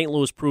 St.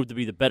 Louis proved to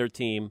be the better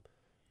team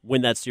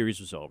when that series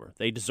was over.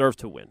 They deserve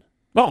to win.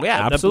 Oh,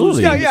 yeah,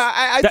 absolutely.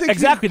 I think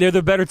exactly. They're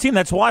the better team.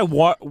 That's why.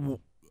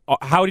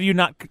 How do you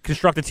not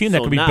construct a team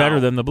that could be better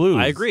than the Blues?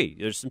 I agree.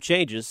 There's some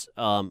changes.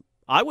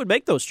 I would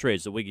make those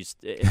trades. The Wiggies.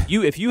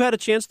 If you had a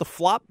chance to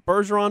flop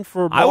Bergeron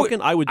for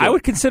Malkin, I would. I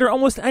would consider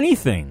almost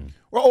anything.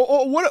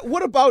 Well,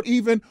 what about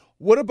even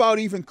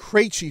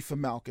Krejci for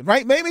Malkin,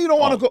 right? Maybe you don't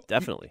want to go.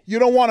 Definitely. You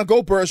don't want to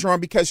go Bergeron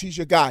because he's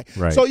your guy.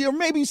 Right. So you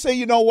maybe say,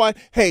 you know what?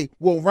 Hey,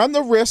 we'll run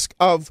the risk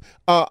of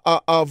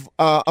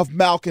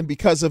Malkin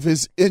because of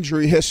his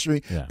injury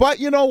history. Yeah. But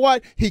you know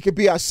what? He could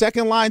be our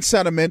second line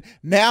centerman.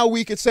 Now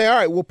we could say, all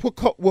right, we'll put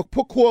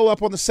Coyle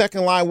up on the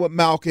second line with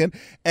Malkin,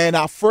 and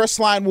our first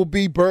line will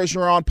be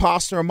Bergeron,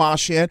 Pasta, and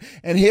Marchand.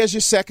 And here's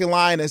your second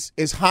line is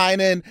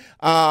Heinen,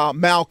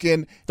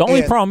 Malkin. The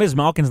only problem is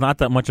Malkin's not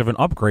that much of an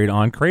upgrade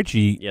on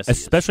Krejci. Yes,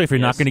 especially if you're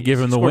not going to give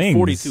him the wings.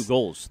 42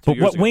 goals. But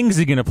what wings is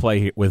he going to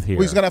play with here?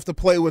 Well, he's going to have to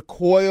play with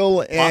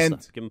Coyle and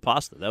Pasta. Give him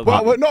Pasta.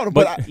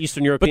 But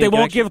Eastern European. But they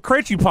won't give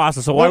Krejci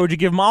Pasta, so why would you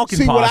give Malkin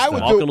Pasta?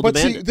 What I would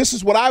do, this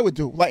is what I would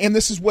do, and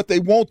this is what they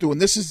won't do,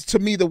 and this is to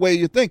me the way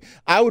you think.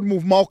 I would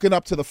move Malkin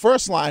up to the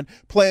first line,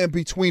 playing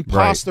between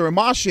Pasta and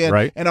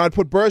Marchand, and I'd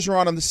put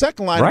Bergeron on the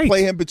second line and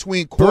play him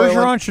between Coyle.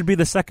 Bergeron should be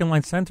the second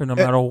line center no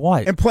matter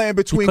what, and playing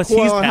between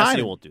Coyle and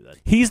Heinen. Won't do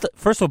that.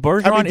 First of all,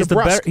 Bergeron is the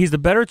better. He's the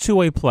better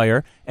two-way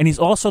player, and he's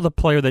also the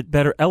player that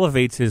better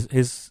elevates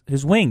his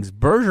wings.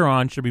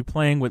 Bergeron should be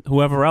playing with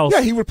whoever else.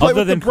 Yeah, he would play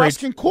with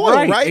DeBrusk and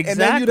Coyle, right? Exactly. And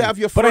then you'd have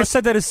your first. But I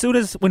said that as soon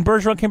as when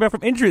Bergeron came back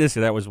from injury this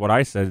year, that was what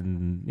I said.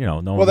 And, no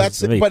one listens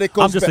to me. But it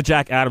goes I'm just a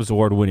Jack Adams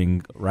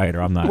Award-winning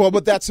writer. I'm not. Well,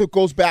 but it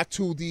goes back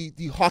to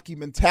the hockey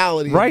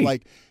mentality. Right. Of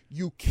like,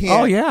 you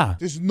can't. Oh yeah,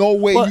 there's no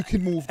way you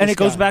can move. And it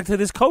goes guy. back to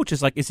this coach.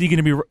 It's like, is he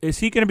going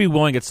to be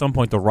willing at some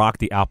point to rock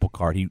the apple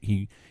cart?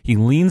 He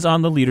leans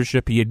on the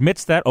leadership. He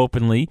admits that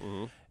openly.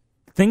 Mm-hmm.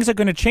 Things are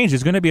going to change.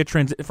 There's going to be a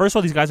transition. First of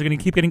all, these guys are going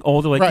to keep getting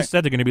older. Like you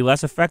said, they're going to be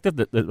less effective.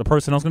 The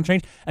personnel's going to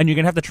change. And you're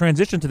going to have to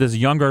transition to this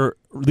younger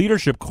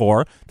leadership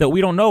core that we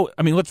don't know.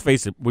 I mean, let's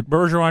face it. With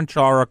Bergeron,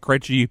 Chara,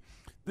 Krejci,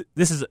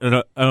 this is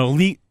an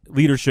elite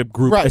leadership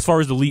group as far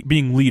as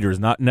being leaders,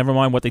 never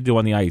mind what they do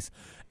on the ice.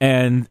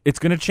 And it's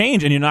going to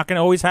change, and you're not going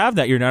to always have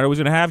that. You're not always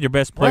going to have your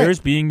best players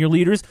being your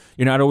leaders.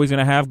 You're not always going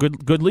to have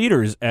good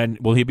leaders, and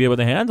will he be able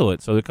to handle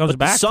it? So it comes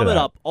back to sum it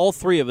up, all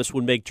three of us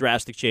would make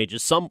drastic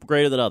changes, some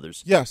greater than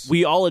others. Yes.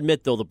 We all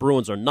admit, though, the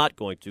Bruins are not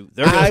going to.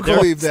 I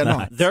believe they're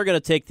not. They're going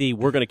to take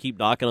we're going to keep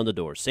knocking on the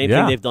door. Same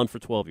thing they've done for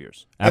 12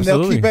 years.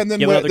 Absolutely. And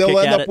they'll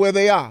end up where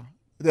they are.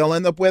 They'll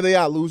end up where they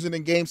are, losing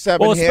in Game 7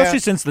 Well, especially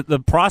since the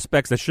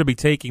prospects that should be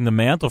taking the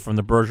mantle from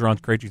the Bergerons,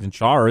 Krejcis, and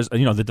Charas,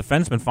 the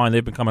defensemen, fine,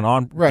 they've been coming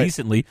on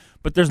decently,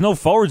 but there's no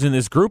forwards in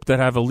this group that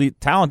have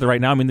elite talent right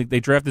now. I mean, they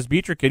draft this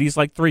Beecher kid. He's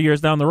like 3 years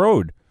down the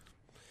road.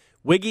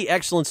 Wiggy,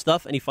 excellent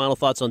stuff. Any final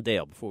thoughts on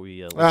Dale before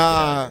we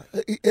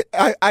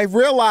I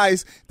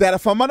realize that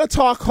if I'm going to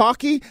talk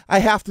hockey, I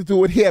have to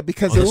do it here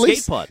because at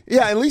least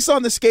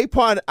on the skate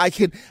pod I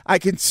can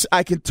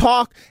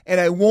talk and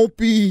I won't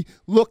be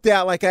looked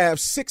at like I have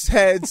 6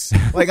 heads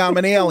like I'm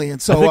an alien.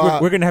 So I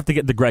think we're going to have to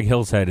get the Greg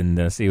Hill's head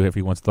and see if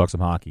he wants to talk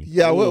some hockey.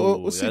 Yeah,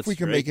 we'll see if we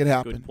can make it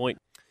happen. Good point.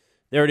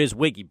 There it is,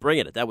 Wiggy,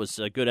 bringing it. That was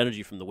good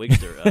energy from the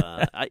Wigster.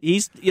 I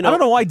don't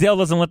know why Dale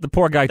doesn't let the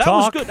poor guy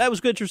talk. That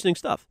was good, interesting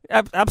stuff.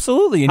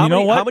 Absolutely, and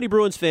what? How many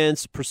Bruins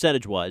fans,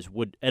 percentage-wise,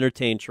 would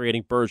entertain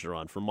trading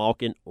Bergeron for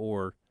Malkin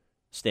or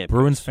Stamkos?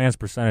 Bruins fans,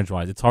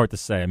 percentage-wise, it's hard to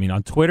say. I mean,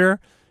 on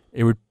Twitter,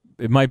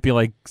 it might be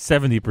like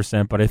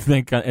 70%, but I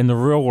think in the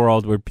real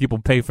world, where people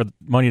pay for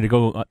money to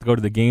go to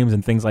the games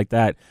and things like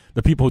that,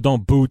 the people who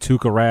don't boo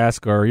Tuukka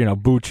Rask or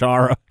boo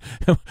Chara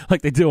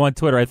like they do on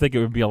Twitter, I think it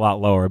would be a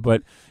lot lower.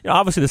 But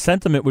obviously the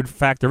sentiment would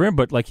factor in.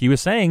 But like he was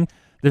saying,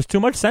 there's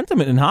too much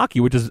sentiment in hockey,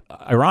 which is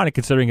ironic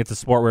considering it's a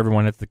sport where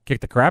everyone has to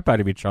kick the crap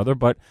out of each other.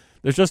 But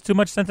there's just too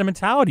much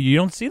sentimentality. You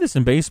don't see this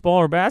in baseball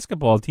or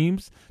basketball.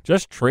 Teams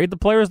just trade the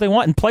players they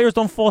want, and players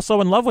don't fall so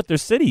in love with their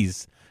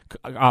cities.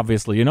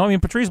 Obviously, I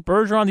mean, Patrice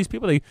Bergeron, these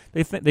people,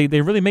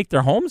 they really make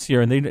their homes here,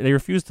 and they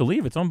refuse to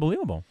leave. It's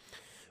unbelievable.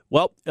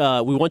 Well,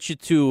 we want you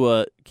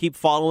to keep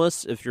following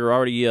us if you're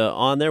already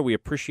on there. We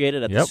appreciate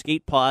it at the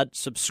Skate Pod.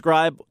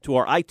 Subscribe to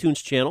our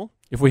iTunes channel.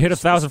 If we hit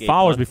 1,000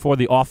 followers before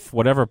the off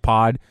whatever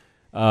pod,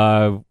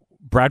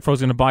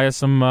 Bradford's going to buy us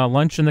some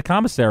lunch in the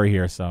commissary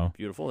here. So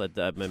beautiful.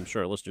 I'm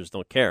sure our listeners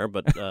don't care,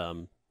 but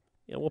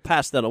we'll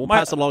pass that on. We'll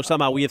pass it along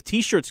somehow. We have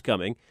T-shirts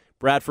coming.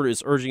 Bradford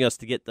is urging us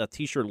to get the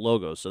T-shirt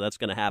logos, so that's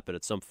going to happen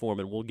at some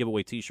form, and we'll give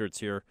away T-shirts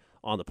here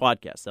on the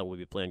podcast. That will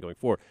be a plan going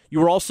forward.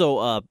 You were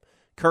also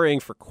currying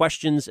for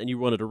questions, and you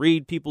wanted to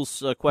read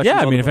people's questions.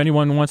 Yeah, I mean, if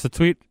anyone wants to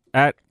tweet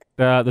at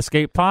the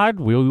Skate Pod,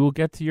 we will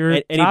get to your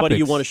anybody topics.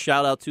 You want to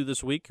shout out to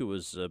this week who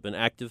has been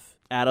active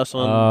at us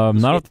on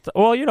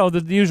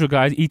the usual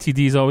guys.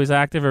 ETD is always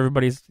active.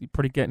 Everybody's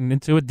pretty getting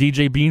into it.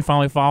 DJ Bean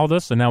finally followed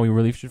us, so now we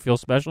really should feel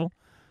special.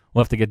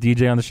 We'll have to get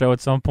DJ on the show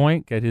at some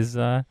point, get his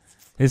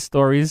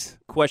stories.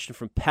 Question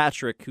from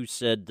Patrick, who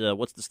said,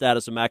 what's the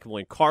status of McAvoy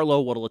and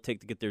Carlo? What will it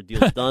take to get their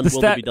deals done? Will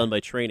they be done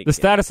by training camp?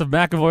 Status of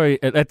McAvoy,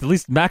 at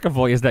least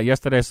McAvoy, is that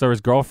yesterday I saw his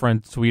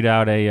girlfriend tweet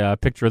out a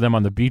picture of them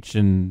on the beach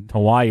in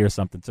Hawaii or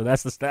something. So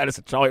that's the status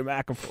of Charlie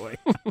McAvoy.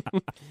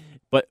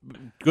 But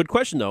good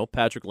question, though,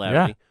 Patrick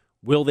Laverty. Yeah.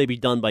 Will they be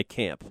done by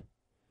camp?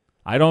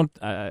 I don't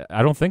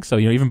think so.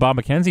 Even Bob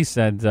McKenzie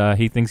said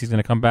he thinks he's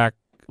going to come back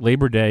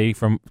Labor Day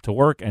to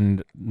work,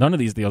 and none of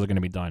these deals are going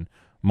to be done.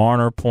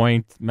 Marner,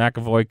 Point,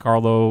 McAvoy,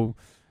 Carlo,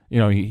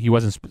 he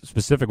wasn't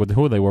specific with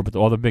who they were, but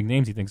all the big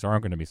names he thinks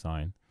aren't going to be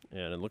signed.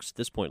 Yeah, and it looks at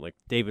this point like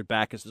David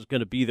Backes is going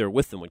to be there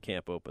with them when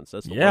camp opens.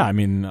 That's I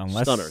mean,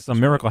 unless some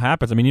miracle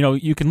happens. I mean,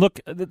 you can look.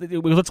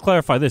 Let's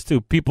clarify this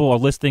too. People are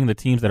listing the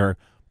teams that are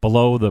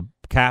below the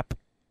cap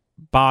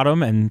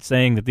bottom and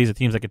saying that these are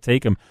teams that could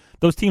take them.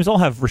 Those teams all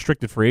have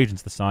restricted free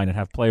agents to sign and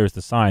have players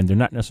to sign. They're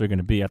not necessarily going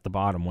to be at the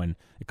bottom when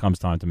it comes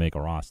time to make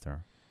a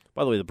roster.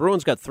 By the way, the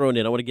Bruins got thrown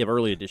in. I want to give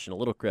Early Edition a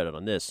little credit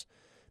on this.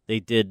 They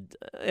did.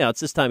 It's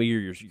this time of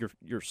year.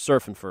 You're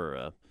surfing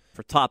for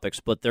topics,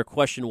 but their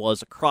question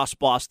was across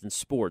Boston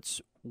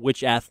sports,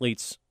 which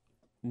athletes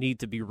need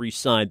to be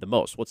re-signed the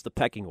most? What's the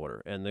pecking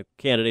order? And the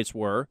candidates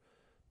were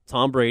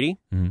Tom Brady.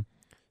 Mm-hmm.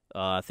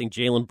 I think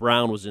Jaylen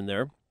Brown was in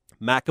there.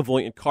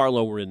 McAvoy and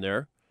Carlo were in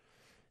there,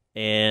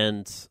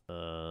 and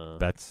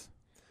Betts.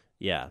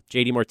 Yeah,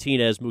 J.D.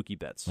 Martinez, Mookie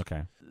Betts.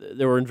 Okay,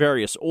 they were in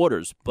various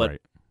orders, but.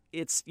 Right.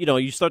 It's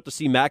you start to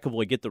see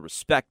McAvoy get the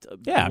respect.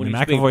 Yeah, when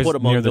McAvoy's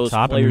put near the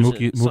top. I mean,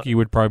 Mookie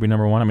would probably be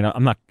number one. I mean,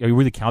 I'm not. Are you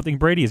really counting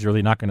Brady? Is he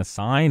really not going to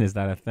sign? Is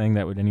that a thing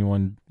that would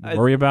anyone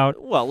worry about?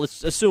 Well,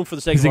 let's assume for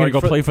the sake of is he going to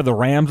go play for the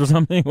Rams or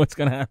something? What's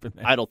going to happen?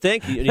 I don't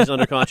think he's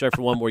under contract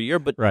for one more year.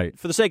 But right.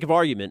 For the sake of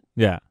argument,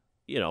 yeah,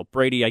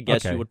 Brady, I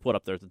guess you would put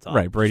up there at the top.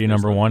 Right, Brady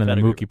number one, and then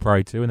Mookie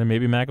probably two, and then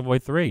maybe McAvoy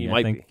three.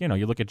 I think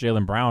you look at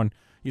Jaylen Brown.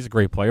 he's a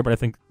great player, but I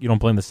think you don't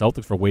blame the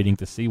Celtics for waiting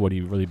to see what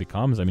he really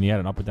becomes. I mean, he had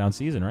an up and down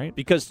season, right?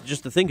 Because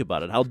just to think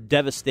about it, how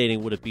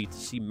devastating would it be to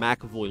see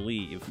McAvoy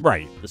leave?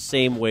 Right. The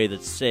same way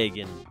that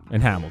Sagan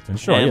and Hamilton.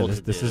 Sure,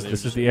 Hamilton this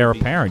is the heir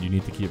apparent. You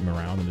need to keep him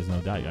around, and there's no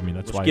doubt. I mean,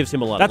 that's why gives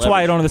him a lot. That's of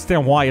why I don't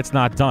understand why it's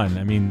not done.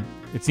 I mean,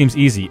 it seems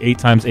easy. 8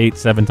 times 8,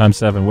 7 times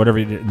 7, whatever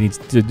it needs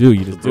to do,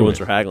 you just do it.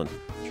 Bruins are haggling,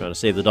 trying to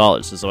save the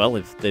dollars as well.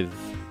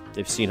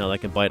 They've seen how that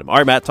can bite them. All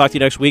right, Matt. Talk to you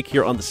next week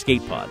here on the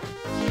Skate Pod.